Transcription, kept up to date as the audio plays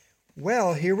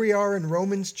Well, here we are in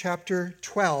Romans chapter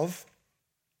 12,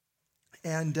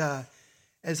 and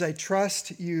as I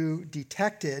trust you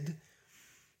detected,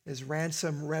 as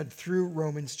Ransom read through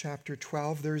Romans chapter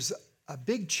 12, there's a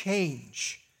big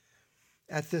change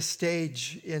at this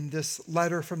stage in this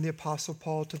letter from the Apostle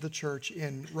Paul to the church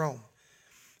in Rome.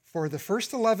 For the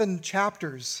first 11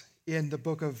 chapters in the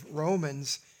book of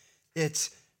Romans,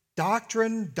 it's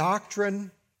doctrine,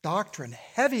 doctrine, doctrine,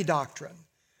 heavy doctrine.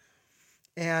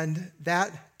 And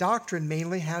that doctrine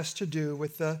mainly has to do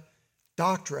with the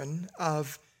doctrine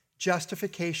of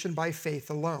justification by faith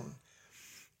alone.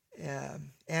 And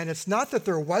it's not that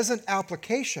there wasn't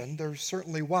application, there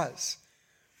certainly was.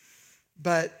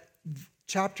 But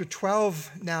chapter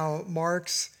 12 now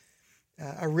marks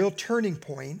a real turning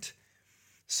point,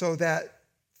 so that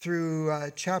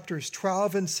through chapters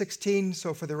 12 and 16,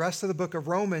 so for the rest of the book of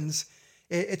Romans,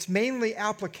 it's mainly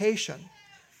application.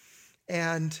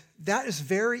 And that is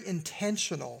very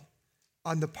intentional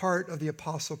on the part of the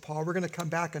Apostle Paul. We're going to come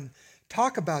back and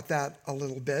talk about that a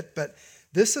little bit, but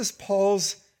this is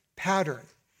Paul's pattern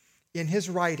in his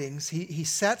writings. He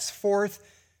sets forth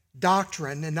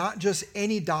doctrine, and not just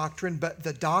any doctrine, but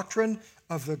the doctrine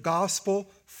of the gospel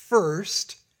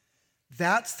first.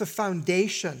 That's the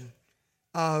foundation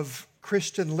of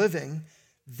Christian living.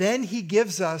 Then he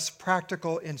gives us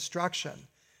practical instruction.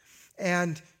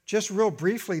 And just real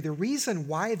briefly, the reason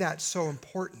why that's so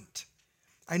important.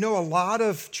 I know a lot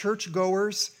of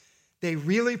churchgoers, they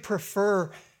really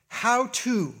prefer how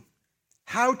to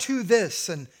this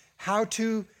and how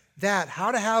to that,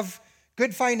 how to have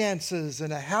good finances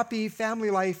and a happy family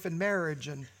life and marriage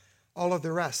and all of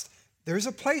the rest. There's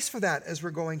a place for that, as we're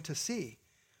going to see.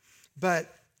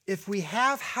 But if we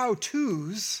have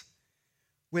how-tos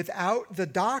without the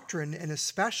doctrine, and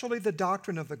especially the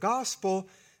doctrine of the gospel,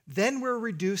 then we're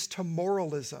reduced to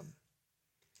moralism,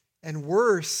 and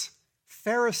worse,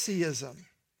 Phariseeism.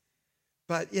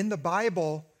 But in the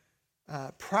Bible,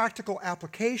 practical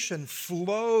application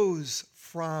flows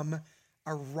from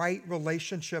a right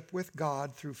relationship with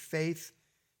God through faith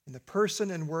in the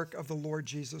person and work of the Lord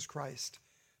Jesus Christ.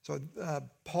 So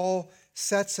Paul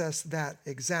sets us that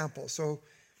example. So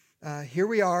here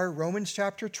we are, Romans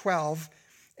chapter 12,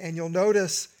 and you'll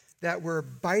notice that we're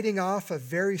biting off a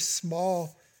very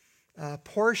small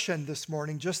portion this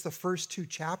morning, just the first two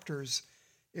chapters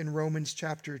in Romans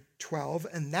chapter 12,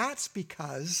 and that's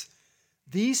because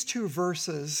these two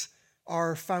verses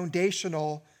are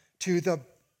foundational to the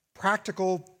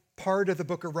practical part of the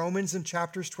book of Romans in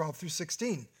chapters 12 through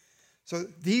 16. So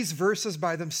these verses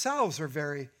by themselves are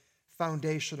very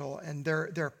foundational, and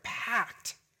they're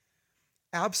packed,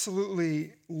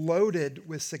 absolutely loaded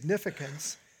with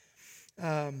significance.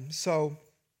 So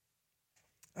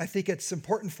I think it's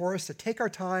important for us to take our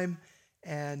time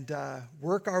and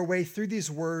work our way through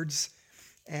these words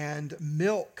and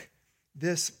milk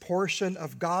this portion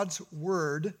of God's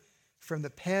word from the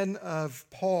pen of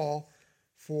Paul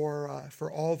for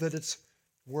all that it's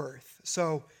worth.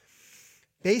 So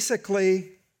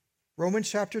basically,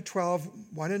 Romans chapter 12,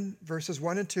 verses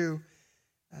 1 and 2,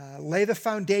 lay the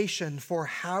foundation for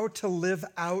how to live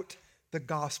out the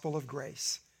gospel of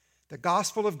grace. The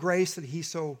gospel of grace that he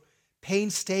so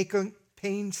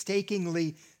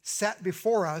painstakingly set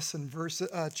before us in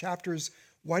chapters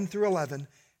 1 through 11,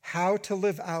 how to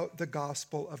live out the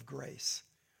gospel of grace.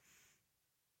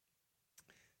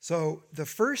 So the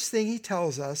first thing he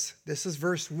tells us, this is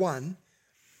verse 1,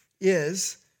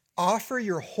 is offer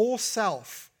your whole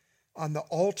self on the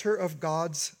altar of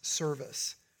God's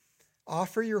service.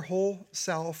 Offer your whole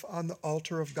self on the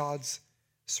altar of God's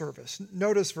service.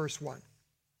 Notice verse 1.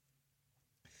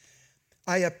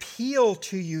 I appeal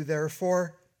to you,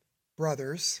 therefore,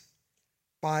 brothers,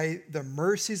 by the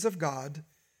mercies of God,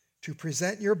 to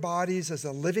present your bodies as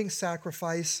a living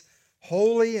sacrifice,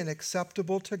 holy and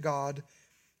acceptable to God,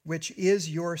 which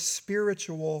is your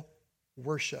spiritual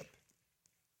worship.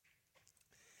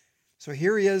 So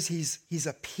here he is, he's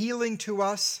appealing to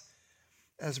us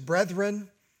as brethren,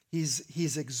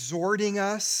 he's exhorting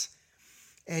us,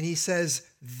 and he says,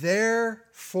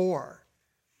 therefore.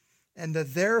 And the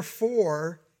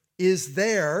therefore is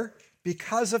there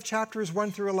because of chapters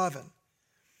 1 through 11.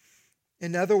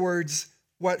 In other words,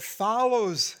 what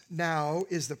follows now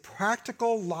is the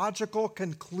practical, logical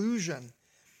conclusion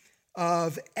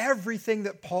of everything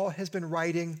that Paul has been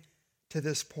writing to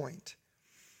this point.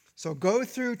 So go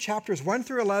through chapters 1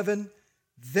 through 11.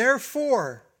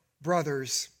 Therefore,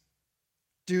 brothers,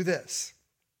 do this.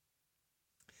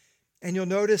 And you'll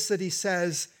notice that he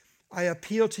says, I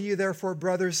appeal to you, therefore,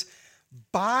 brothers,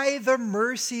 by the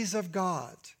mercies of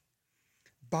God.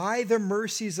 By the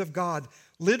mercies of God.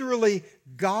 literally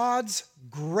God's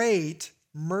great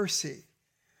mercy.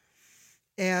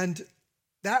 And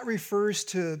that refers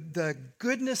to the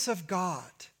goodness of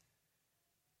God.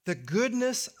 The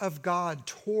goodness of God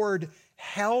toward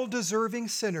hell-deserving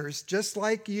sinners, just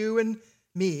like you and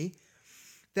me,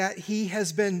 that he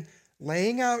has been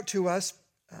laying out to us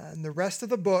in the rest of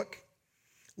the book,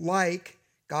 like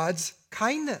God's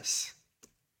kindness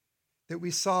that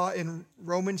we saw in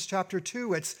Romans chapter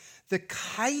 2. It's the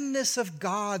kindness of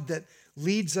God that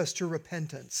leads us to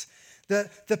repentance.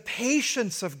 The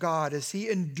patience of God as he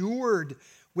endured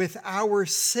with our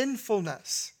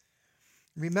sinfulness.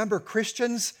 Remember,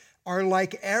 Christians are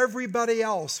like everybody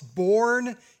else,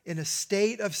 born in a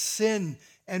state of sin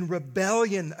and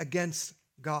rebellion against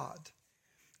God.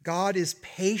 God is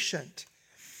patient.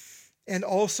 And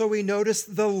also we notice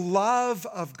the love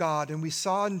of God. And we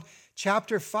saw in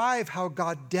chapter 5 how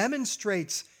God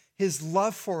demonstrates his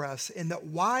love for us, in that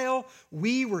while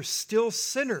we were still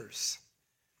sinners,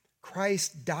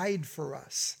 Christ died for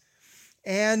us.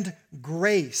 And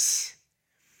grace,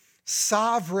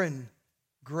 sovereign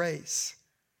grace,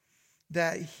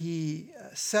 that he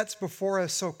sets before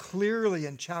us so clearly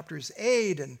in chapters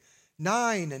 8 and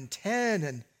 9 and 10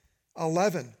 and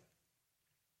 11.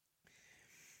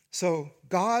 So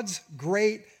God's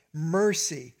great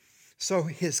mercy. So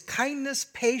his kindness,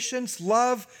 patience,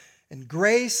 love, and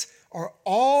grace are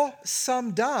all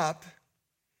summed up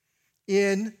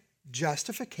in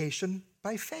justification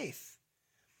by faith.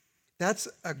 That's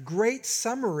a great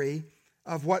summary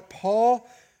of what Paul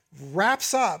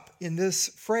wraps up in this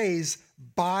phrase,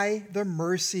 by the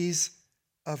mercies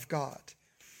of God.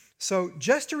 So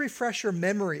just to refresh your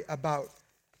memory about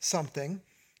something,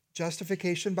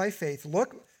 justification by faith,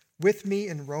 look with me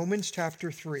in Romans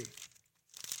chapter 3.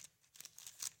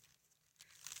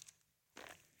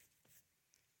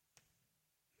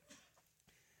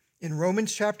 In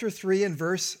Romans chapter 3 and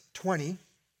verse 20,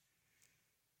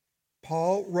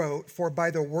 Paul wrote, "For by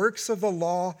the works of the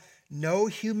law no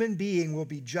human being will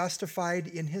be justified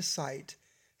in his sight,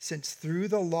 since through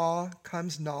the law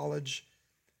comes knowledge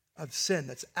of sin."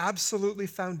 That's absolutely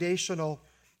foundational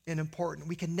and important.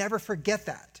 We can never forget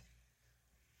that.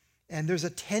 And there's a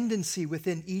tendency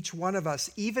within each one of us,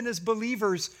 even as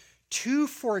believers, to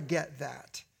forget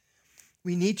that.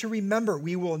 We need to remember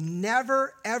we will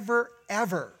never, ever,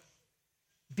 ever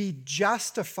be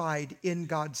justified in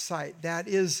God's sight. That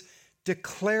is,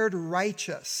 declared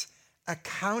righteous,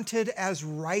 accounted as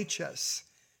righteous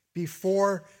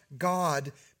before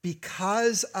God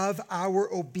because of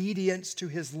our obedience to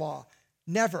his law.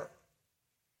 Never.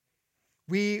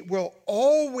 We will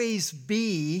always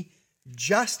be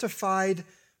justified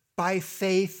by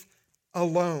faith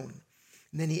alone.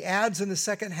 And then he adds in the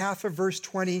second half of verse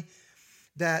 20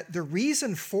 that the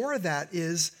reason for that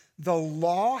is the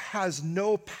law has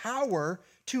no power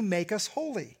to make us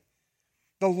holy.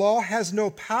 The law has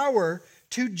no power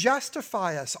to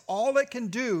justify us. All it can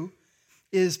do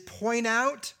is point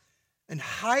out and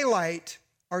highlight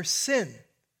our sin,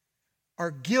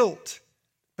 our guilt,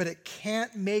 but it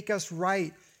can't make us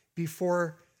right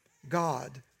before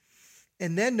God.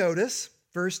 And then notice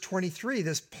verse 23,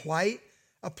 this plight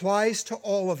applies to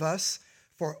all of us,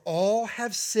 for all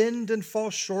have sinned and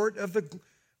fall short of the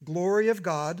glory of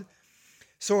God.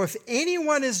 So if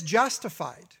anyone is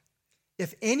justified,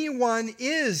 if anyone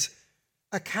is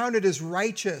accounted as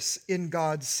righteous in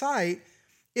God's sight,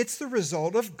 it's the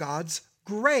result of God's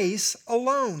grace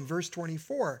alone. Verse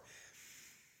 24,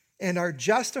 and are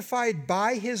justified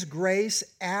by his grace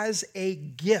as a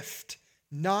gift,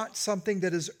 not something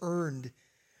that is earned,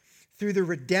 through the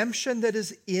redemption that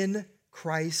is in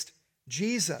Christ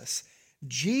Jesus.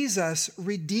 Jesus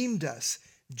redeemed us.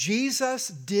 Jesus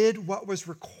did what was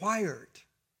required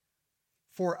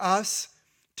for us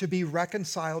to be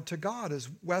reconciled to God, as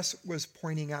Wes was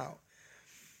pointing out.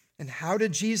 And how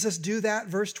did Jesus do that?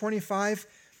 Verse 25,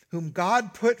 whom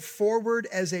God put forward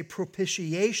as a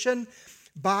propitiation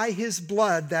by his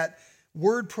blood. That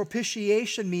word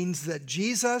propitiation means that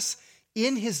Jesus,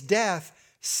 in his death,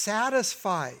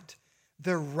 satisfied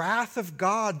the wrath of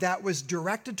God that was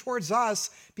directed towards us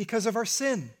because of our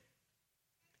sin.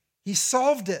 He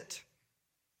solved it.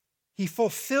 He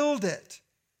fulfilled it.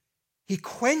 He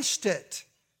quenched it.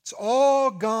 It's all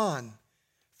gone.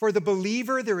 For the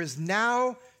believer, there is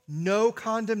now no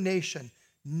condemnation,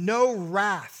 no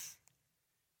wrath,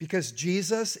 because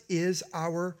Jesus is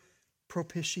our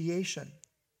propitiation.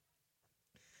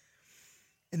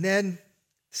 And then,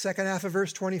 second half of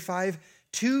verse 25,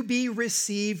 to be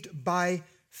received by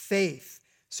faith.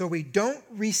 So we don't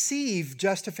receive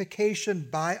justification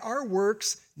by our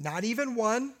works, not even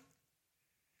one.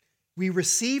 We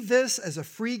receive this as a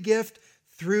free gift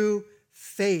through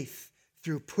faith,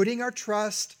 through putting our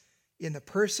trust in the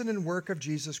person and work of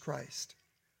Jesus Christ.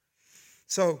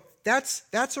 So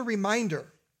that's a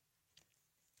reminder,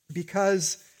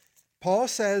 because Paul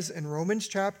says in Romans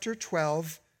chapter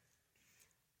 12,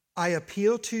 I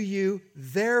appeal to you,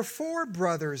 therefore,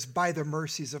 brothers, by the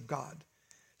mercies of God.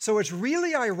 So it's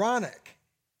really ironic,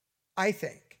 I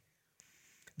think,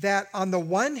 that on the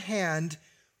one hand,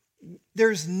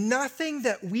 there's nothing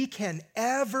that we can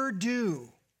ever do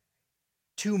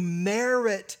to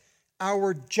merit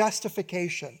our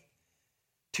justification,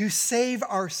 to save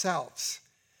ourselves,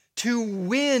 to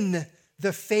win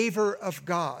the favor of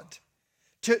God,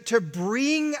 to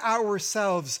bring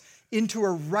ourselves into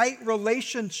a right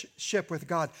relationship with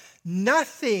God.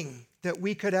 Nothing that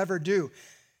we could ever do.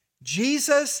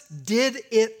 Jesus did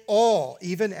it all,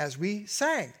 even as we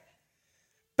sang.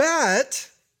 But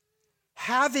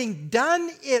having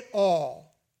done it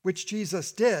all, which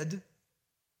Jesus did,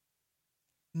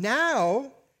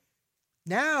 now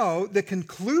the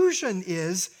conclusion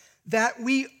is that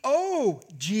we owe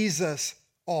Jesus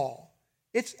all.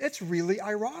 It's really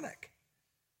ironic.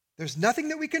 There's nothing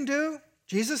that we can do.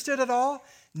 Jesus did it all.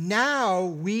 Now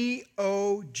we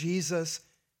owe Jesus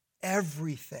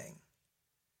everything.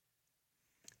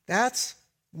 That's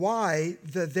why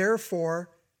the therefore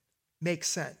makes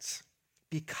sense.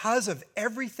 Because of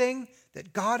everything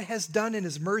that God has done in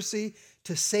his mercy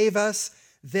to save us,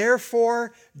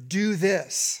 therefore do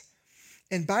this.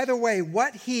 And by the way,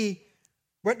 what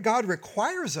God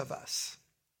requires of us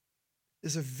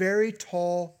is a very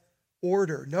tall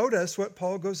order. Notice what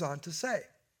Paul goes on to say.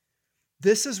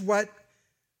 This is what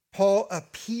Paul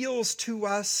appeals to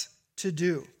us to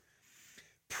do.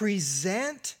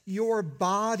 Present your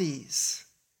bodies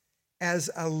as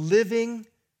a living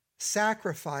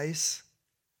sacrifice,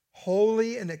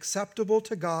 holy and acceptable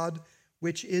to God,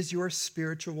 which is your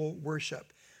spiritual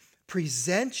worship.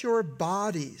 Present your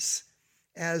bodies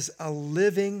as a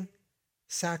living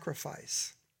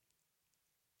sacrifice.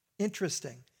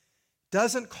 Interesting.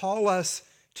 Doesn't call us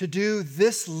to do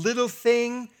this little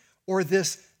thing or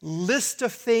this list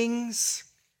of things.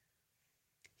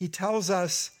 He tells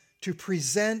us to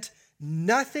present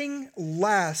nothing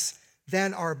less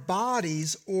than our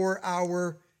bodies or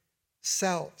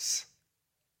ourselves.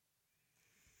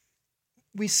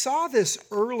 We saw this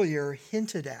earlier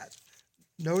hinted at.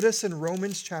 Notice in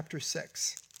Romans chapter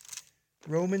 6.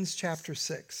 Romans chapter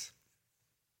 6.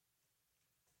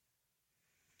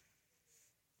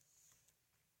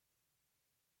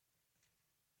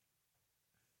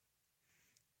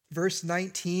 Verse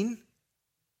 19,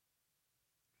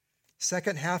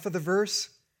 second half of the verse,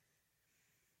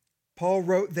 Paul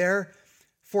wrote there,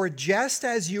 for just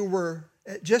as you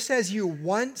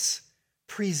once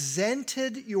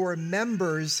presented your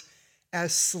members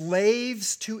as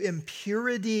slaves to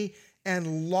impurity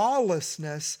and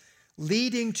lawlessness,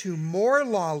 leading to more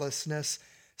lawlessness,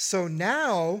 so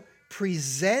now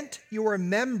present your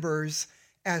members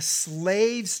as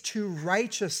slaves to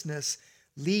righteousness,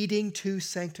 leading to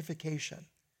sanctification.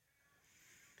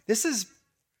 This is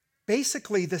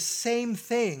basically the same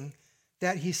thing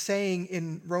that he's saying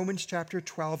in Romans chapter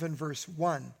 12 and verse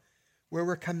 1, where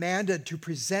we're commanded to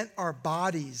present our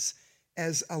bodies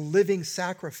as a living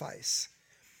sacrifice.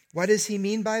 What does he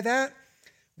mean by that?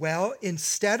 Well,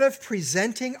 instead of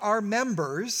presenting our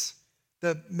members,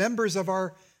 the members of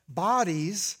our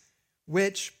bodies,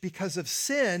 which because of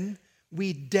sin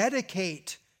we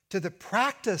dedicate to the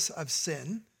practice of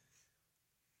sin,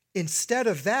 instead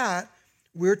of that,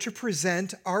 we're to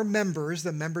present our members,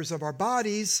 the members of our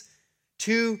bodies,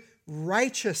 to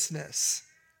righteousness,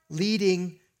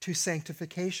 leading to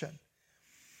sanctification.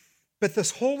 But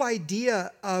this whole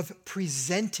idea of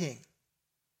presenting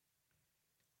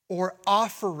or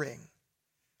offering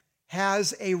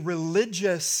has a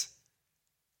religious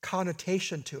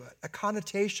connotation to it, a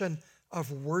connotation of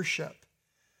worship.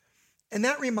 And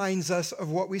that reminds us of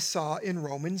what we saw in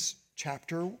Romans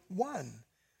chapter 1,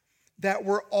 that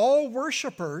we're all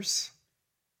worshipers.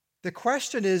 The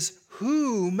question is,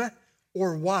 whom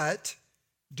or what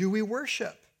do we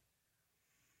worship?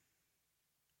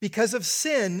 Because of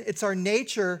sin, it's our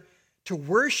nature to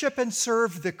worship and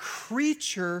serve the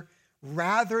creature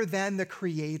rather than the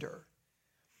Creator.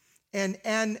 And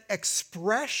an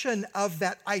expression of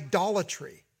that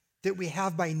idolatry that we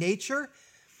have by nature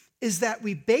is that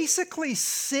we basically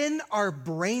sin our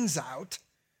brains out.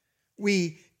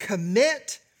 We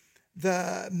commit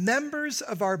the members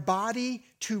of our body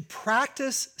to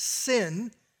practice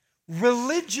sin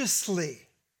religiously.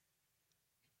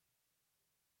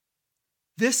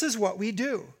 This is what we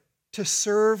do to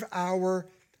serve our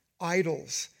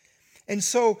idols. And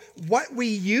so what we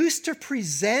used to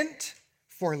present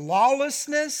for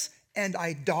lawlessness and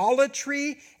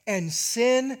idolatry and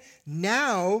sin,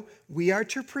 now we are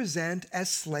to present as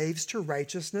slaves to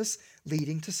righteousness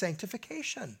leading to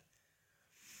sanctification.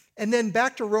 And then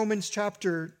back to Romans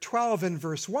chapter 12 and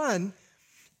verse 1,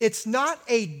 it's not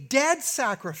a dead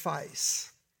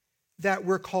sacrifice that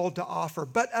we're called to offer,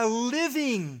 but a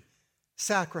living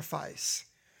sacrifice.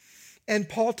 And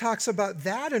Paul talks about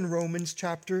that in Romans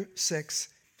chapter 6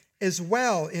 as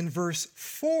well. In verse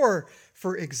 4,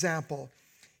 for example,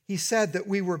 he said that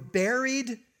we were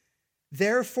buried,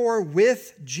 therefore,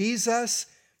 with Jesus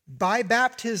by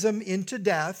baptism into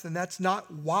death. And that's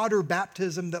not water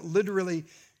baptism that literally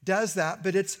does that,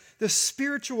 but it's the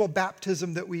spiritual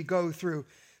baptism that we go through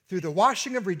the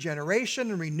washing of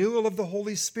regeneration and renewal of the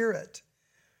Holy Spirit.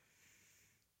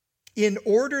 In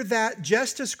order that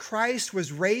just as Christ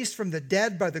was raised from the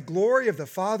dead by the glory of the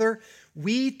Father,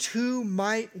 we too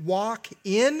might walk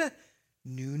in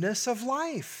newness of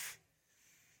life.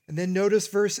 And then notice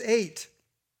verse 8.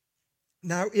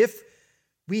 Now, if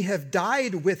we have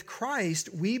died with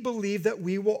Christ, we believe that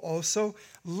we will also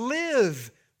live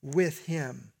with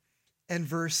him. And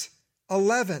verse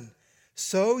 11.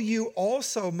 So you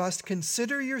also must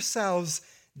consider yourselves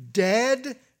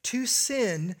dead to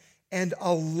sin and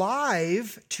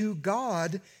alive to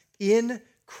God in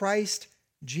Christ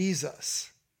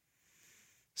Jesus.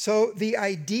 So the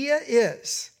idea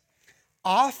is,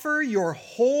 offer your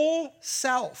whole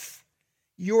self,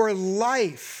 your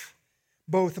life,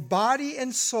 both body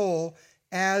and soul,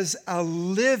 as a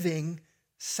living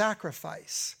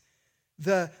sacrifice.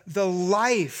 The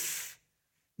life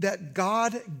that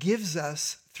God gives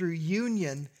us through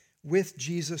union with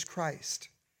Jesus Christ.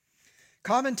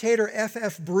 Commentator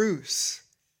F.F. Bruce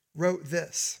wrote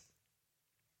this: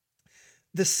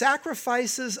 the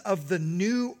sacrifices of the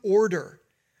new order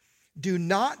do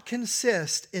not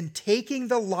consist in taking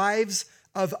the lives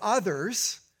of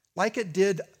others, like it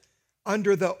did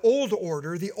under the old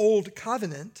order, the old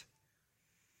covenant,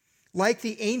 like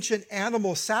the ancient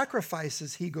animal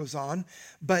sacrifices, he goes on,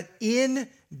 but in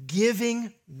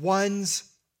giving one's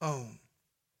own.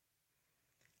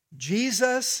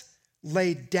 Jesus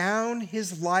laid down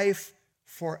his life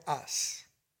for us.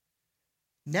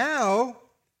 Now,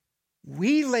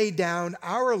 we lay down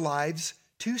our lives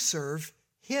to serve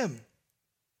him.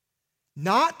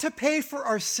 Not to pay for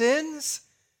our sins,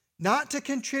 not to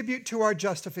contribute to our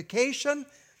justification,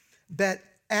 but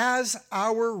as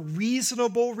our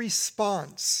reasonable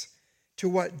response to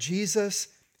what Jesus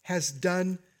has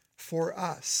done for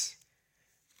us.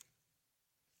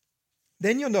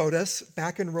 Then you'll notice,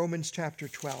 back in Romans chapter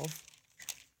 12,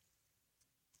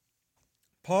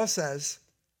 Paul says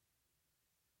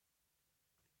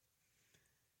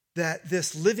that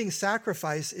this living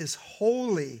sacrifice is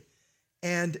holy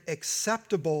and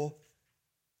acceptable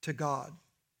to God.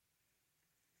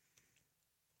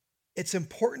 It's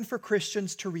important for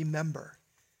Christians to remember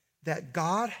that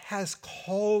God has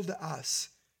called us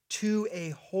to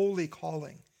a holy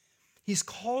calling. He's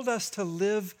called us to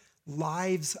live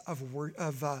lives of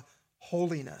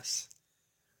holiness.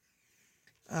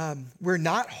 We're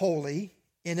not holy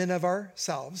in and of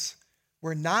ourselves.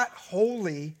 We're not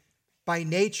holy by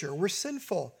nature. We're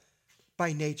sinful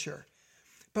by nature.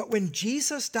 But when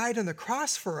Jesus died on the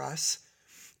cross for us,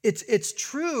 it's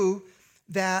true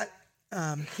that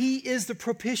he is the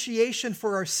propitiation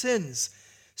for our sins.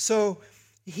 So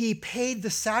he paid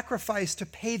the sacrifice to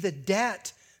pay the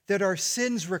debt that our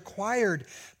sins required.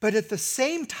 But at the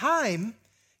same time,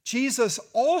 Jesus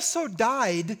also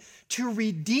died to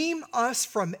redeem us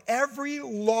from every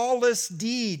lawless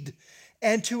deed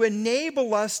and to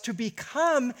enable us to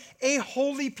become a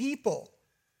holy people.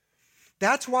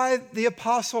 That's why the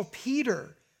Apostle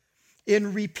Peter,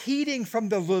 in repeating from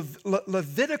the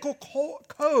Levitical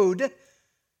code,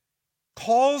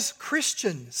 calls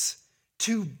Christians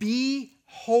to be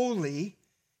holy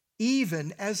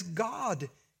even as God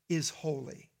is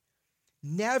holy.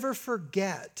 Never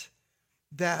forget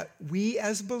that we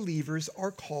as believers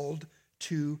are called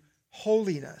to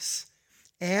holiness.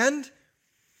 And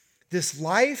this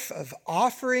life of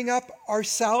offering up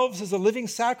ourselves as a living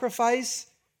sacrifice,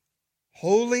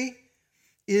 holy,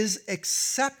 is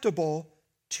acceptable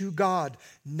to God,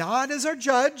 not as our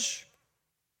judge,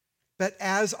 but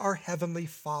as our heavenly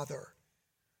Father.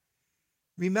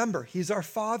 Remember, he's our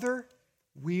Father,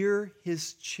 we're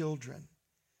his children.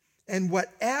 And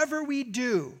whatever we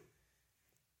do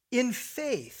in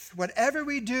faith, whatever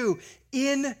we do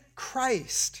in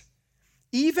Christ,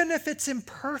 even if it's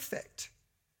imperfect,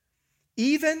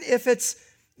 even if it's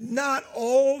not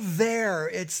all there.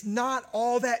 It's not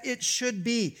all that it should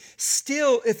be.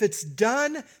 Still, if it's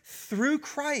done through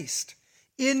Christ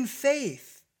in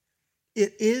faith,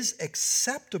 it is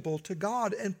acceptable to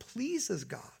God and pleases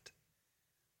God.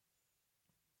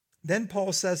 Then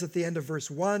Paul says at the end of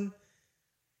verse 1,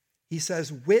 he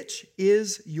says, which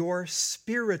is your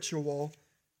spiritual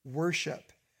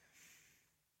worship.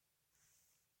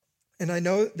 And I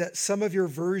know that some of your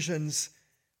versions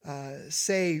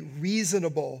say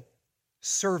reasonable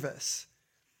service.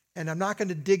 And I'm not going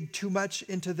to dig too much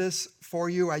into this for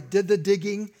you. I did the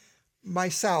digging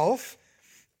myself.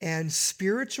 And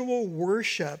spiritual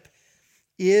worship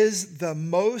is the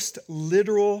most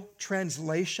literal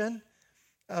translation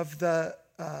of the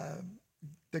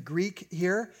Greek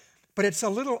here. But it's a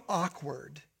little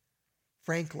awkward,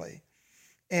 frankly.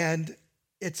 And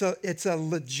it's a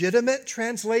legitimate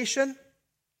translation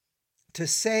to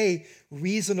say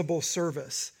reasonable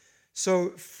service. So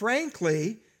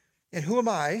frankly, and who am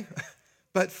I?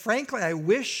 But frankly, I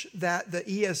wish that the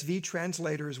ESV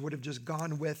translators would have just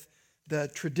gone with the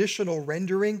traditional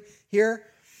rendering here.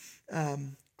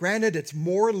 Granted, it's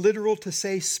more literal to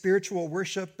say spiritual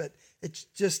worship, but it's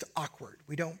just awkward.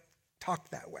 We don't talk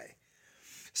that way.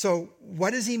 So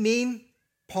what does he mean?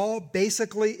 Paul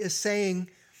basically is saying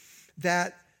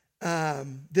that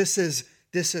this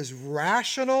is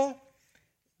rational,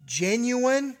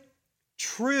 genuine,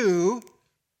 true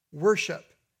worship.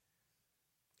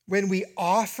 When we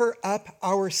offer up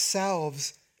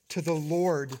ourselves to the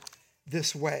Lord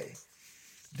this way.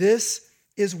 This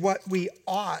is what we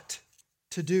ought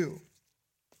to do.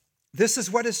 This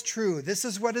is what is true. This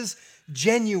is what is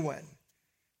genuine.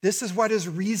 This is what is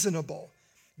reasonable.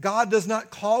 God does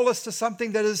not call us to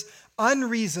something that is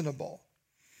unreasonable.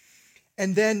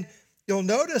 And then you'll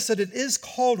notice that it is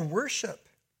called worship.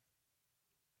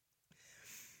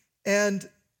 And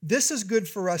this is good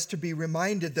for us to be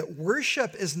reminded that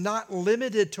worship is not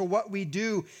limited to what we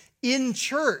do in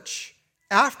church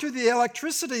after the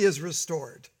electricity is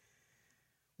restored.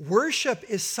 Worship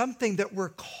is something that we're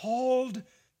called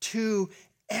to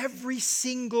every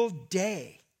single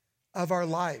day of our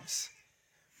lives.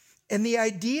 And the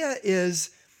idea is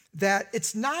that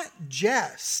it's not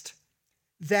just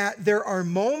that there are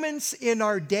moments in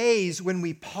our days when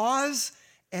we pause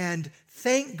and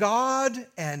thank God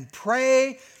and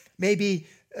pray, maybe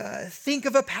think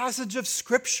of a passage of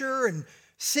scripture and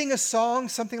sing a song,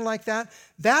 something like that.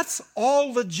 That's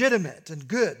all legitimate and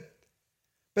good.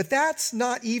 But that's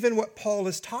not even what Paul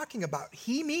is talking about.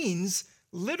 He means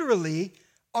literally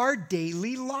our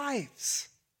daily lives.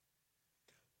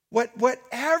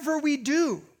 Whatever we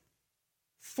do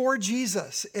for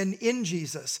Jesus and in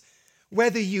Jesus,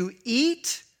 whether you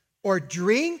eat or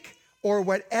drink or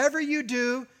whatever you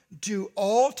do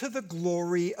all to the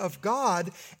glory of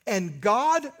God. And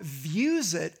God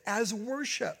views it as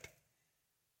worship,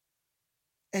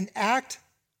 an act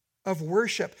of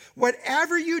worship.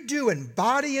 Whatever you do in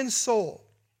body and soul.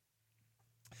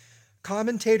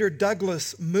 Commentator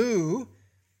Douglas Moo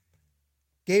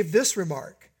gave this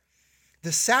remark: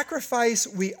 the sacrifice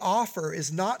we offer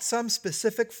is not some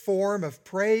specific form of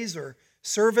praise or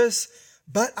service,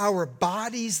 but our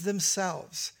bodies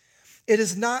themselves. It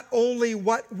is not only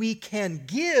what we can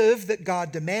give that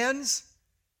God demands,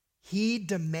 He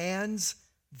demands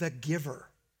the giver.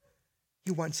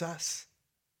 He wants us.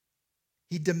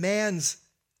 He demands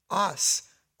us,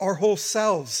 our whole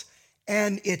selves,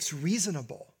 and it's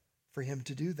reasonable for Him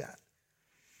to do that.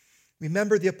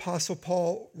 Remember, the Apostle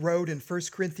Paul wrote in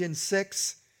 1 Corinthians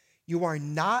 6, "You are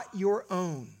not your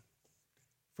own,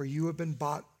 for you have been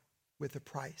bought with a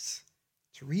price."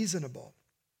 It's reasonable.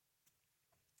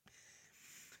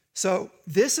 So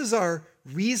this is our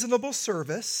reasonable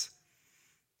service,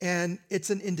 and it's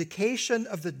an indication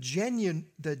of the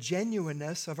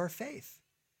genuineness of our faith.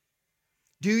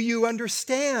 Do you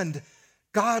understand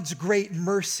God's great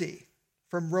mercy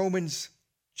from Romans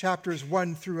chapters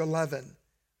 1 through 11?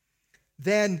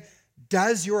 Then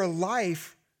does your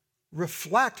life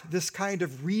reflect this kind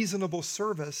of reasonable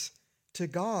service to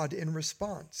God in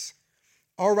response?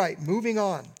 All right, moving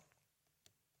on.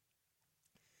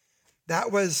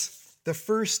 That was the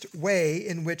first way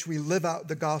in which we live out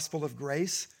the gospel of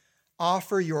grace.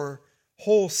 Offer your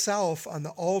whole self on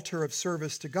the altar of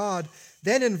service to God.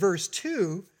 Then in verse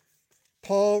 2,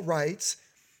 Paul writes,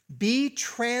 "Be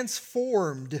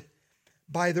transformed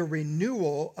by the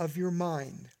renewal of your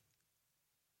mind."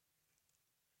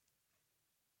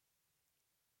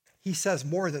 He says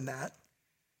more than that,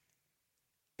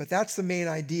 but that's the main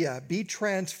idea. Be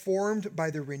transformed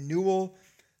by the renewal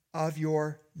of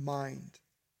your mind.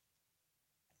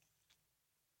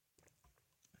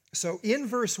 So in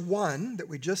verse 1 that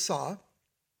we just saw,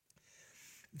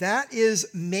 that is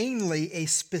mainly a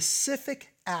specific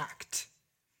act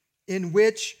in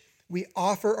which we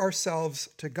offer ourselves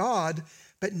to God.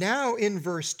 But now in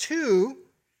verse 2,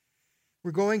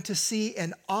 we're going to see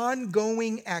an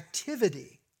ongoing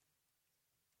activity.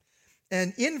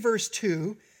 And in verse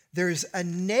 2, there's a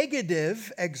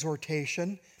negative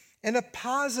exhortation and a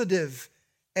positive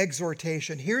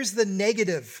exhortation. Here's the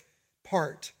negative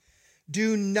part.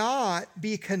 Do not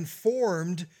be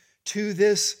conformed to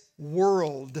this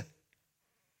world.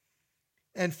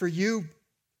 And for you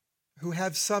who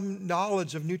have some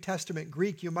knowledge of New Testament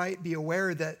Greek, you might be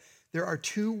aware that there are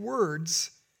two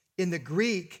words in the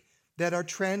Greek that are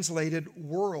translated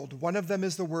world. One of them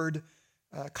is the word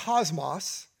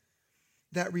cosmos,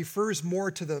 that refers more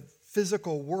to the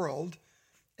physical world.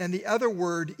 And the other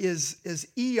word is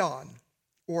eon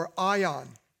or ion,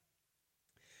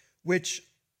 which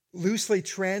loosely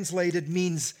translated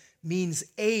means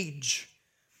age.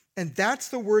 And that's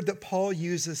the word that Paul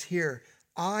uses here,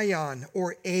 ion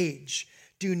or age.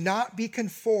 Do not be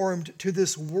conformed to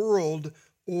this world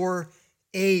or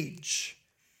age.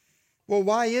 Well,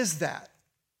 why is that?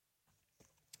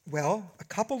 Well, a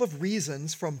couple of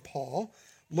reasons from Paul.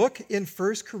 Look in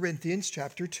 1 Corinthians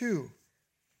chapter 2.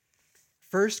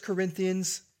 1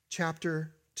 Corinthians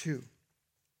chapter 2.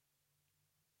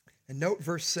 And note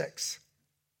verse 6.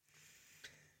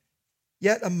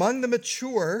 Yet among the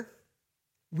mature,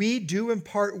 we do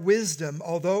impart wisdom,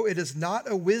 although it is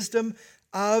not a wisdom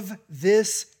of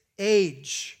this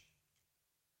age,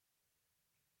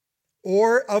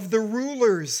 or of the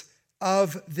rulers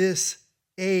of this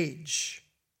age,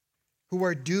 who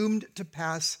are doomed to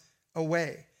pass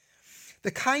away.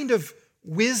 The kind of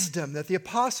wisdom that the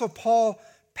Apostle Paul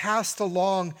passed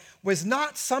along was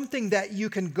not something that you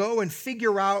can go and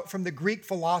figure out from the Greek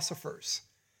philosophers.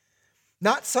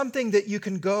 Not something that you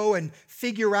can go and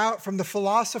figure out from the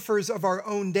philosophers of our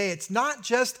own day. It's not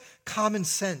just common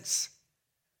sense.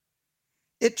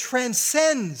 It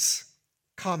transcends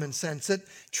common sense. It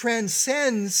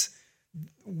transcends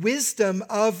wisdom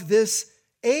of this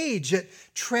age. It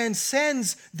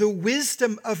transcends the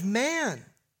wisdom of man.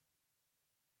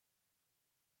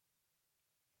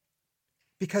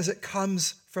 Because it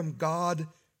comes from God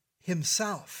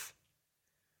himself.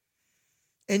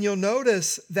 And you'll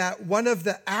notice that one of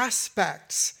the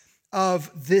aspects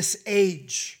of this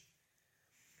age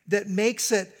that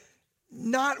makes it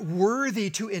not worthy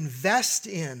to invest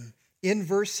in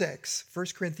verse 6, 1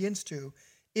 Corinthians 2,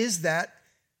 is that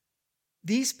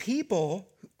these people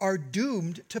are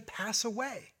doomed to pass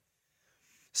away.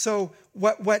 So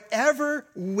whatever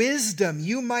wisdom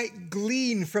you might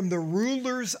glean from the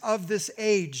rulers of this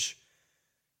age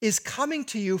is coming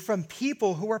to you from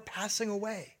people who are passing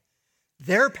away.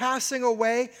 They're passing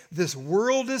away. This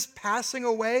world is passing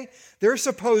away. Their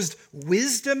supposed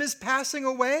wisdom is passing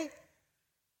away.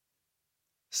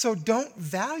 So don't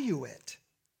value it.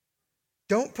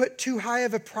 Don't put too high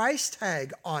of a price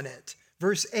tag on it.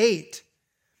 Verse 8,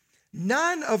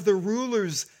 none of the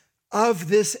rulers of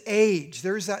this age,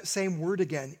 there's that same word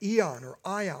again, eon or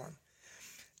ion.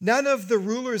 None of the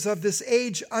rulers of this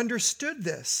age understood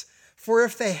this, for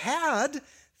if they had,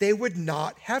 they would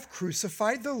not have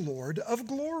crucified the Lord of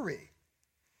glory.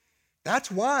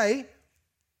 That's why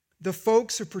the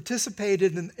folks who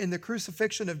participated in the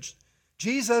crucifixion of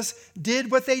Jesus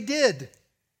did what they did.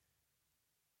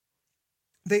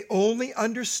 They only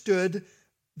understood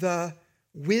the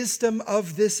wisdom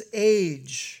of this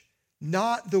age,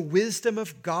 not the wisdom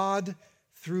of God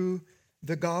through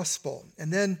the gospel.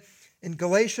 And then in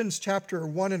Galatians chapter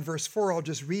 1 and verse 4, I'll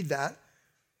just read that.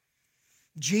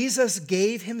 Jesus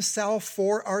gave himself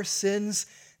for our sins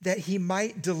that he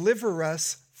might deliver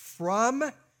us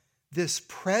from this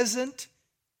present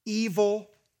evil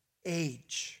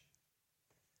age.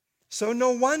 So no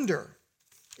wonder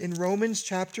in Romans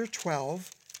chapter 12,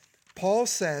 Paul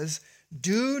says,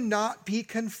 do not be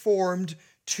conformed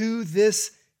to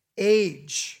this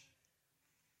age.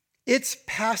 It's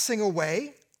passing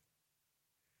away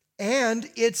and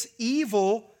it's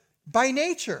evil by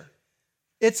nature.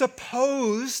 It's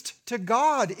opposed to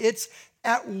God. It's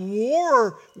at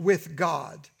war with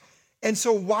God. And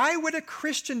so why would a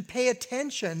Christian pay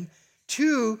attention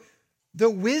to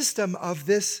the wisdom of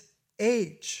this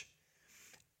age?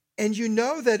 And you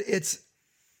know that it's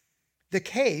the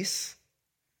case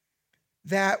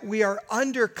that we are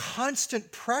under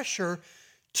constant pressure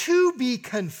to be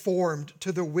conformed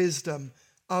to the wisdom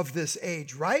of this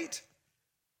age, right?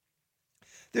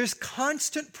 There's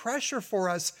constant pressure for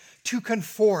us to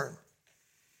conform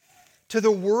to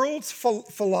the world's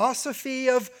philosophy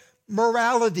of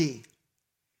morality,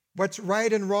 what's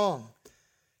right and wrong,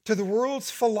 to the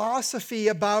world's philosophy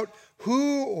about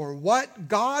who or what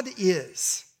God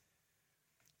is,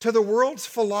 to the world's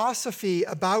philosophy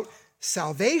about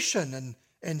salvation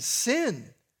and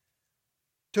sin,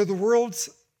 to the world's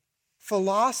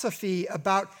philosophy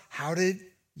about how to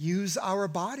use our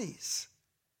bodies.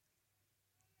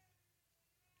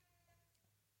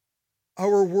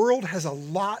 Our world has a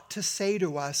lot to say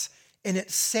to us, and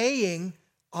it's saying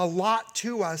a lot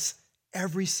to us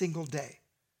every single day.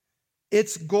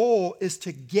 Its goal is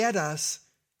to get us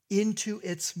into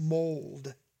its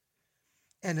mold.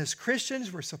 And as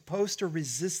Christians, we're supposed to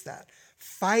resist that,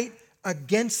 fight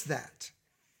against that,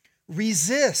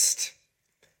 resist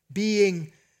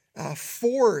being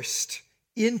forced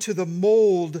into the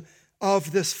mold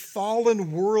of this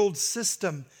fallen world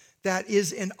system that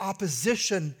is in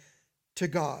opposition to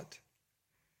God.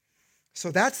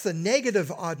 So that's the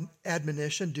negative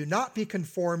admonition. Do not be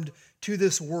conformed to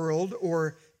this world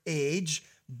or age,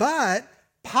 but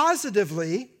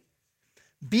positively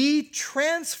be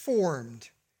transformed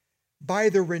by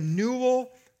the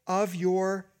renewal of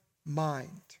your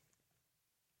mind.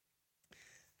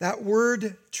 That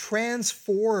word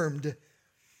transformed,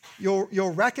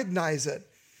 you'll recognize it.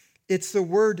 It's the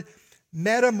word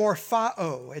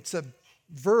metamorphao. It's a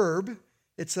verb,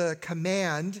 it's a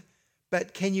command,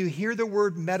 but can you hear the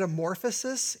word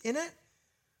metamorphosis in it?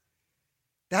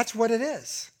 That's what it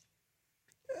is.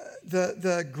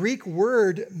 The Greek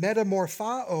word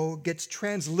metamorphao gets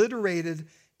transliterated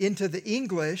into the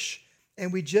English,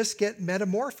 and we just get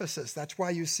metamorphosis. That's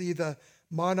why you see the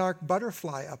monarch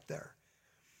butterfly up there,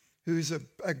 who's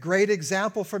a great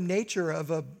example from nature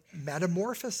of a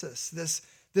metamorphosis,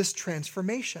 this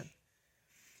transformation.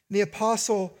 The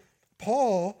Apostle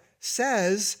Paul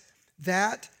says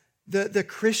that the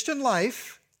Christian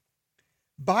life,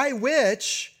 by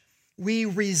which we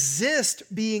resist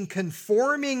being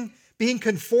conformed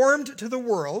to the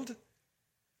world,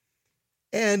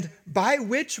 and by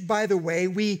which, by the way,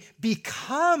 we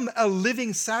become a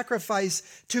living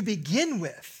sacrifice to begin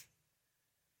with,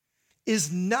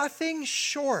 is nothing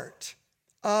short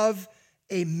of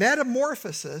a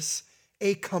metamorphosis,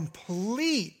 a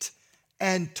complete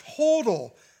and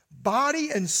total body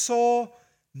and soul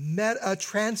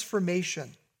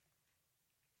transformation.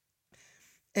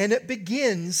 And it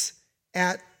begins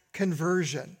at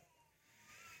conversion.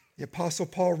 The Apostle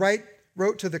Paul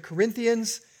wrote to the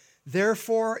Corinthians,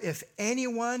 "Therefore, if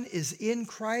anyone is in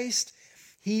Christ,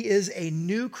 he is a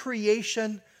new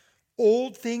creation.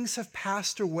 Old things have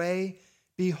passed away.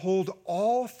 Behold,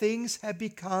 all things have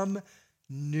become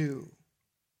new."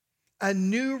 A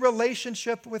new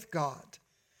relationship with God,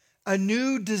 a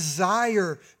new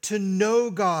desire to know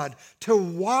God, to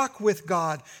walk with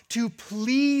God, to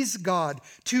please God,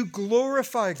 to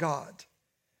glorify God.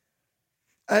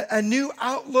 A new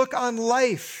outlook on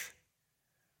life,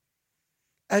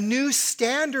 a new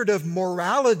standard of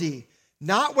morality,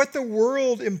 not what the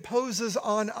world imposes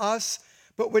on us,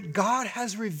 but what God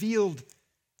has revealed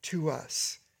to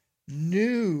us.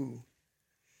 New.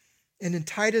 And in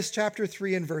Titus chapter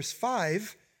 3 and verse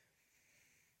 5,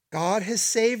 God has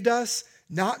saved us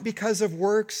not because of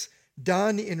works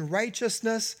done in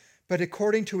righteousness, but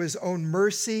according to his own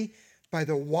mercy, by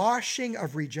the washing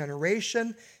of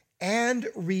regeneration and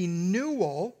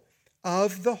renewal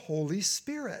of the Holy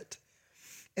Spirit.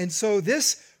 And so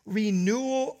this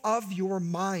renewal of your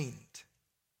mind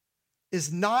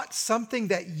is not something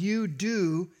that you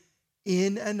do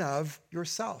in and of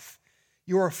yourself.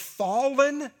 Your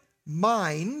fallen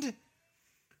mind,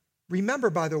 remember,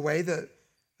 by the way, that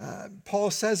Paul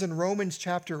says in Romans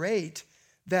chapter 8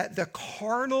 that the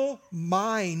carnal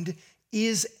mind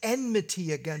is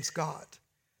enmity against God.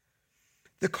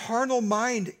 The carnal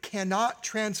mind cannot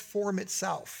transform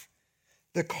itself.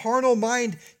 The carnal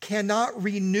mind cannot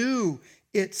renew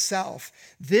itself.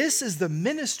 This is the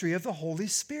ministry of the Holy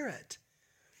Spirit.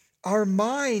 Our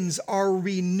minds are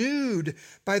renewed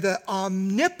by the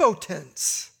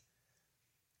omnipotence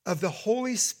of the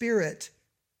Holy Spirit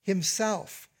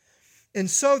himself. And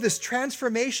so this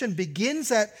transformation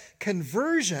begins at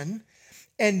conversion,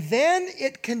 and then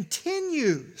it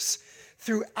continues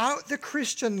throughout the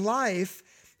Christian life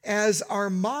as our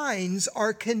minds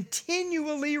are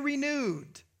continually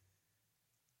renewed.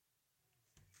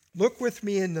 Look with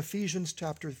me in Ephesians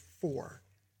chapter 4.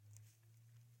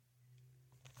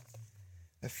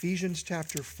 Ephesians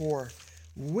chapter 4,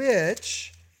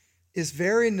 which is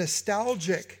very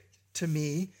nostalgic to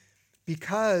me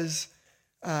because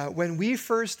when we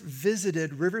first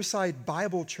visited Riverside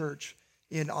Bible Church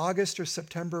in August or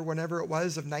September, whenever it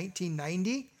was, of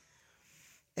 1990,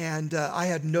 and I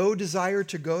had no desire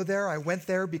to go there. I went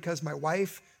there because my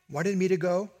wife wanted me to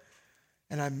go,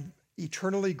 and I'm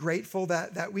eternally grateful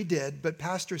that we did. But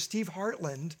Pastor Steve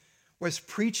Hartland was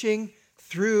preaching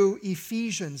through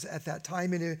Ephesians at that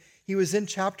time, and he was in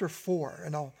chapter 4,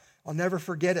 and I'll never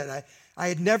forget it. I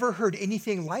had never heard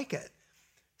anything like it.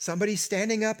 Somebody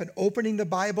standing up and opening the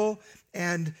Bible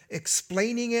and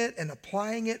explaining it and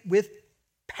applying it with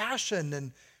passion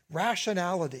and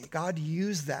rationality. God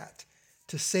used that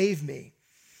to save me.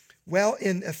 Well,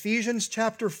 in Ephesians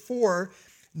chapter 4,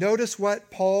 notice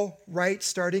what Paul writes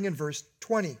starting in verse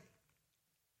 20.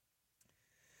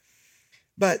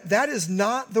 But that is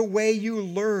not the way you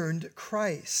learned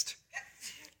Christ,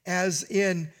 as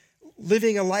in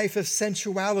living a life of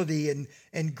sensuality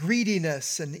and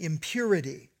greediness and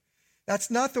impurity.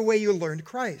 That's not the way you learned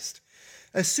Christ.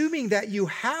 Assuming that you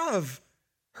have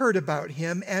heard about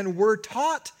him and were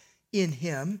taught in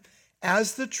him,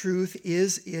 as the truth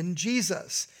is in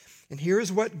Jesus. And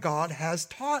here's what God has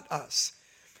taught us: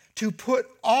 to put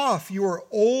off your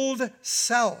old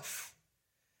self,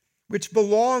 which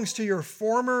belongs to your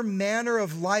former manner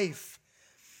of life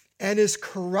and is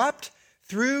corrupt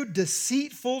through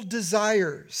deceitful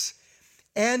desires,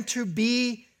 and to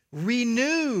be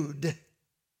renewed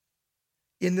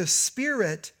in the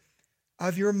spirit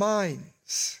of your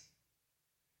minds.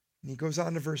 And he goes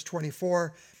on to verse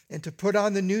 24, and to put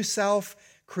on the new self,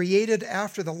 created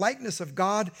after the likeness of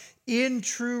God in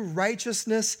true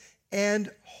righteousness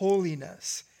and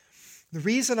holiness. The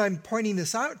reason I'm pointing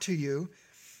this out to you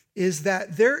is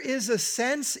that there is a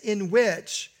sense in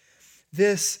which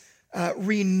this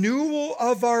renewal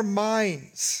of our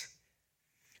minds,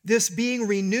 this being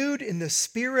renewed in the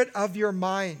spirit of your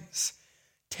minds,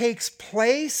 takes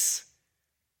place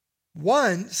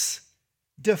once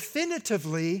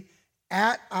definitively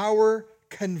at our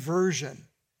conversion.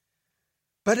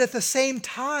 But at the same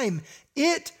time,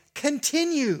 it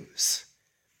continues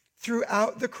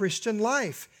throughout the Christian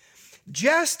life.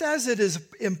 Just as it is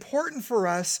important for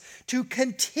us to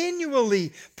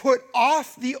continually put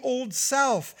off the old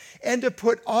self and to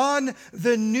put on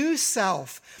the new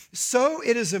self, so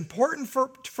it is important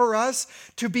for us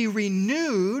to be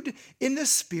renewed in the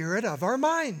spirit of our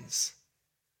minds.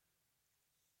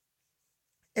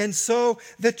 And so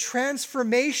the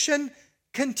transformation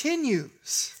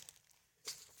continues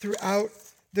throughout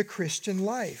the Christian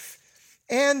life.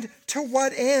 And to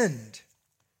what end?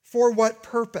 For what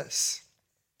purpose?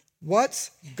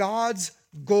 What's God's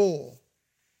goal?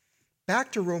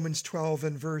 Back to Romans 12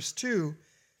 and verse 2,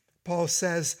 Paul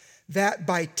says that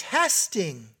by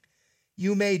testing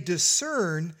you may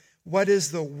discern what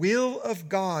is the will of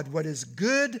God, what is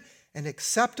good and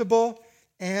acceptable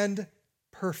and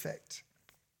perfect.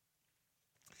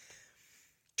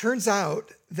 Turns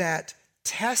out that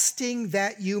testing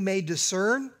that you may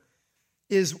discern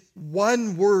is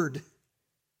one word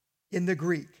in the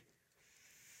Greek.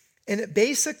 And it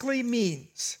basically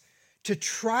means to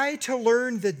try to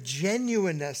learn the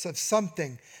genuineness of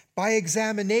something by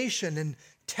examination and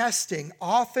testing,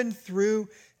 often through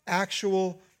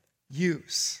actual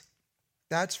use.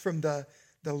 That's from the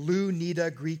Lou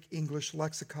Nida Greek English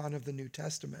Lexicon of the New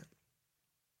Testament.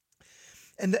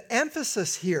 And the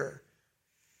emphasis here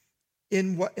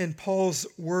in Paul's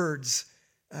words,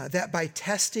 that by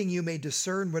testing you may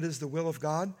discern what is the will of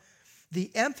God, the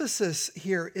emphasis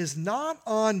here is not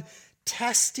on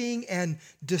testing and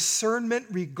discernment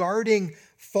regarding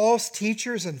false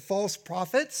teachers and false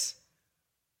prophets,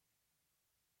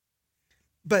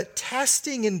 but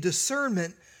testing and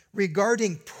discernment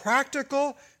regarding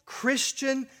practical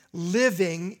Christian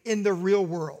living in the real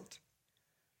world.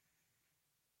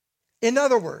 In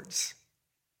other words,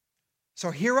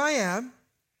 so here I am.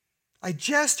 I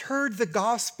just heard the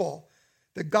gospel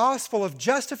of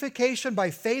justification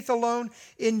by faith alone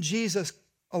in Jesus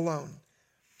alone.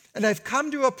 And I've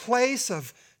come to a place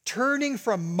of turning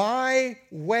from my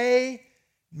way,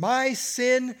 my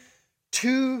sin,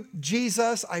 to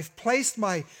Jesus. I've placed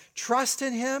my trust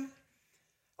in him.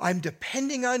 I'm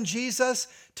depending on Jesus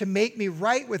to make me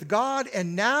right with God.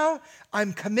 And now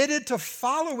I'm committed to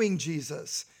following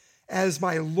Jesus as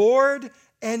my Lord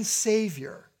and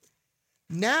Savior.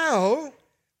 Now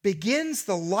begins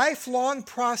the lifelong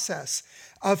process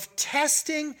of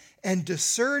testing and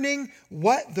discerning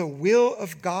what the will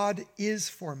of God is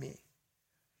for me.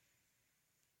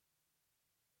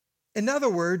 In other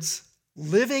words,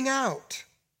 living out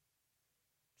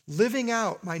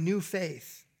my new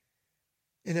faith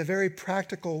in a very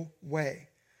practical way.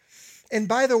 And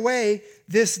by the way,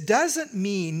 this doesn't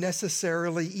mean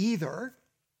necessarily either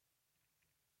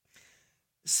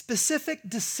specific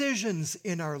decisions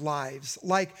in our lives,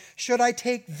 like should I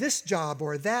take this job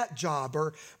or that job,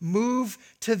 or move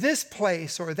to this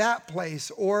place or that place,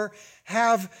 or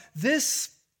have this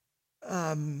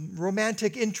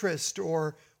romantic interest,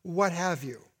 or what have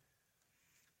you.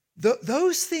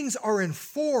 Those things are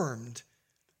informed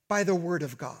by the Word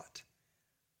of God,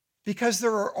 because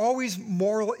there are always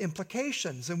moral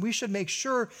implications, and we should make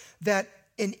sure that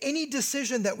in any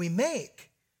decision that we make,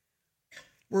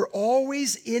 we're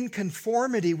always in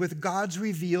conformity with God's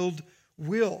revealed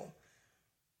will.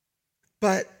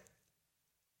 But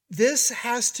this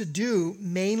has to do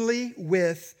mainly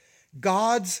with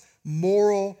God's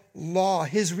moral law,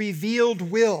 his revealed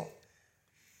will.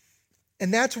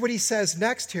 And that's what he says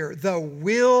next here, the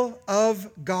will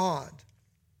of God.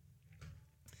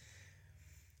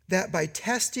 That by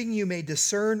testing you may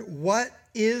discern what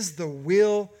is the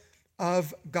will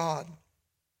of God.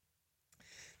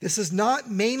 This is not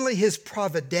mainly his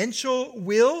providential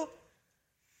will,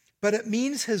 but it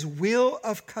means his will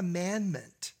of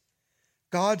commandment,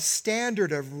 God's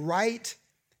standard of right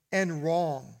and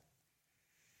wrong.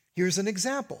 Here's an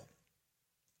example.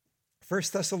 1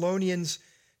 Thessalonians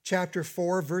chapter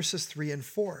 4, verses 3 and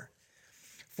 4.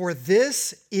 For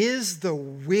this is the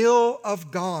will of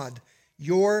God,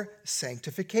 your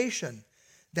sanctification,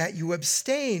 that you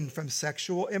abstain from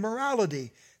sexual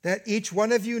immorality, that each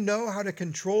one of you know how to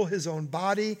control his own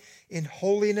body in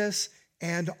holiness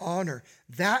and honor.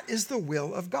 That is the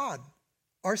will of God,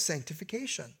 our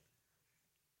sanctification.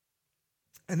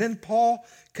 And then Paul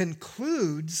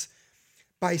concludes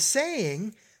by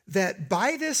saying that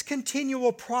by this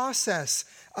continual process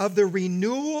of the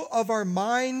renewal of our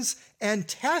minds and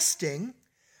testing,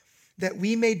 that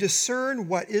we may discern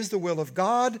what is the will of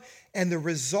God, and the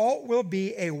result will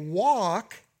be a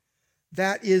walk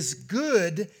that is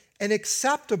good and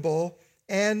acceptable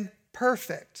and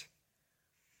perfect.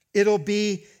 It'll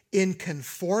be in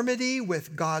conformity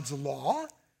with God's law,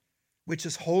 which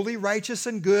is holy, righteous,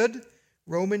 and good,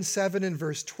 Romans 7 and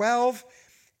verse 12,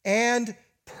 and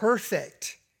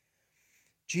perfect.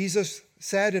 Jesus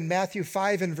said in Matthew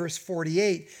 5 and verse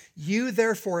 48, you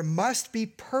therefore must be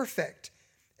perfect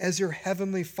as your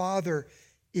heavenly Father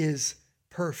is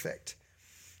perfect.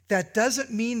 That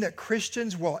doesn't mean that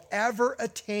Christians will ever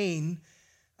attain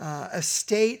a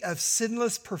state of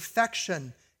sinless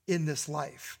perfection in this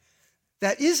life.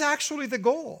 That is actually the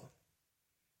goal.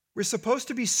 We're supposed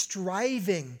to be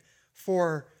striving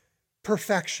for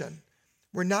perfection.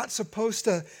 We're not supposed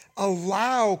to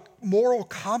allow moral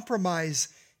compromise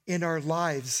in our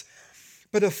lives.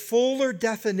 But a fuller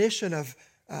definition of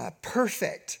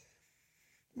perfect,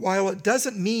 while it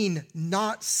doesn't mean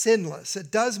not sinless,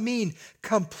 it does mean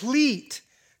complete,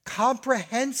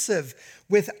 comprehensive,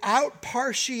 without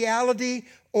partiality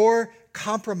or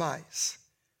compromise.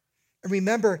 And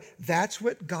remember, that's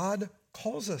what God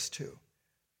calls us to.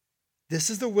 This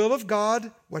is the will of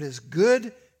God, what is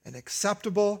good and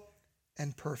acceptable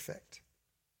and perfect.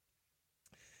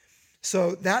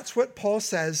 So that's what Paul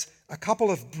says. A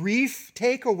couple of brief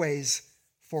takeaways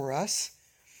for us.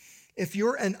 If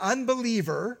you're an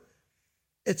unbeliever,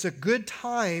 it's a good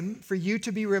time for you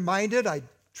to be reminded. I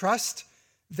trust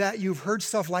that you've heard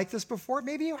stuff like this before.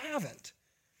 Maybe you haven't.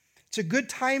 It's a good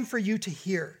time for you to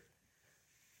hear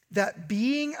that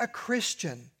being a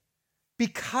Christian,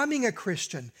 becoming a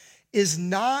Christian, is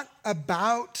not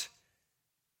about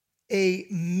a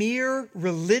mere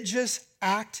religious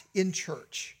act in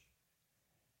church.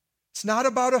 It's not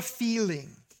about a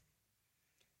feeling.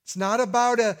 It's not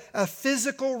about a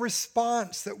physical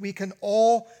response that we can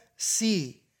all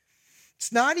see.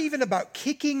 It's not even about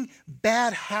kicking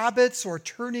bad habits or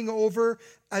turning over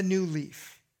a new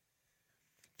leaf.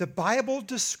 The Bible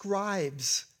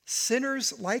describes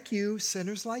sinners like you,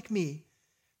 sinners like me,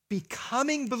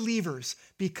 becoming believers,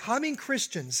 becoming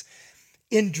Christians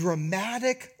in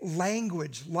dramatic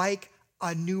language like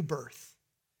a new birth,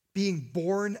 being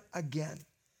born again,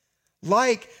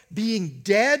 like being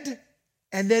dead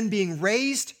and then being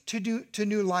raised to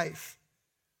new life,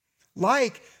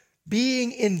 like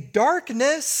being in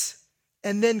darkness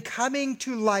and then coming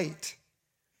to light.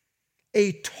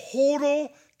 A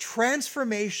total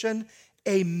transformation,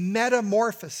 a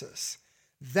metamorphosis.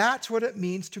 That's what it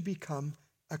means to become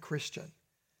a Christian.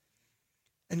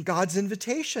 And God's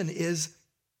invitation is,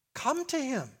 come to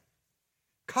him.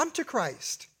 Come to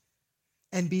Christ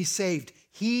and be saved.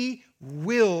 He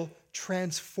will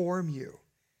transform you.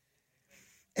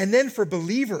 And then for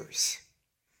believers,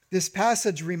 this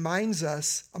passage reminds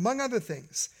us, among other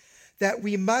things, that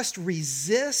we must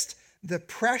resist the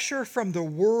pressure from the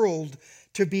world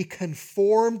to be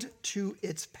conformed to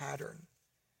its pattern.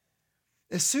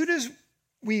 As soon as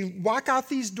we walk out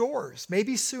these doors,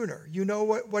 maybe sooner, you know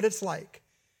what it's like.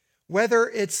 Whether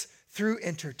it's through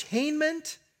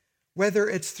entertainment, whether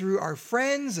it's through our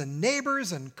friends and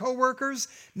neighbors and coworkers,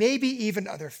 maybe even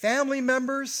other family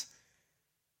members,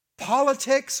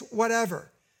 politics,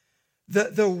 whatever.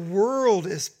 The world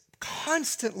is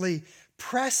constantly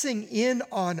pressing in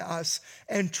on us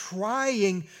and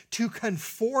trying to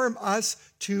conform us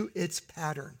to its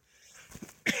pattern.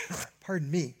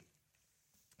 Pardon me.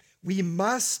 We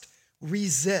must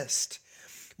resist.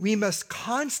 We must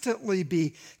constantly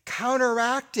be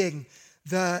counteracting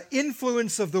the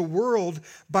influence of the world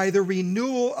by the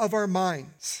renewal of our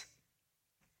minds.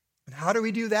 And how do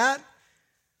we do that?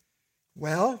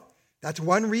 Well, that's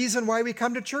one reason why we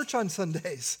come to church on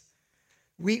Sundays.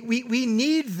 We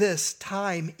need this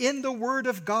time in the Word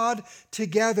of God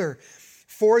together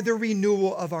for the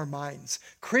renewal of our minds.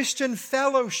 Christian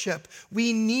fellowship,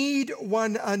 we need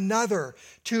one another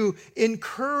to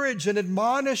encourage and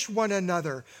admonish one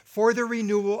another for the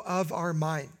renewal of our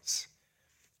minds.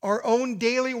 Our own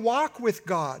daily walk with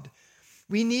God,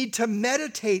 we need to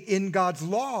meditate in God's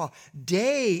law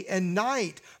day and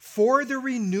night for the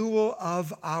renewal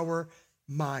of our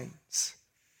minds.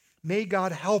 May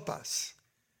God help us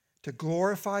to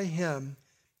glorify Him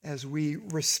as we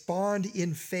respond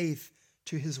in faith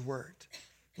to His word.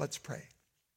 Let's pray.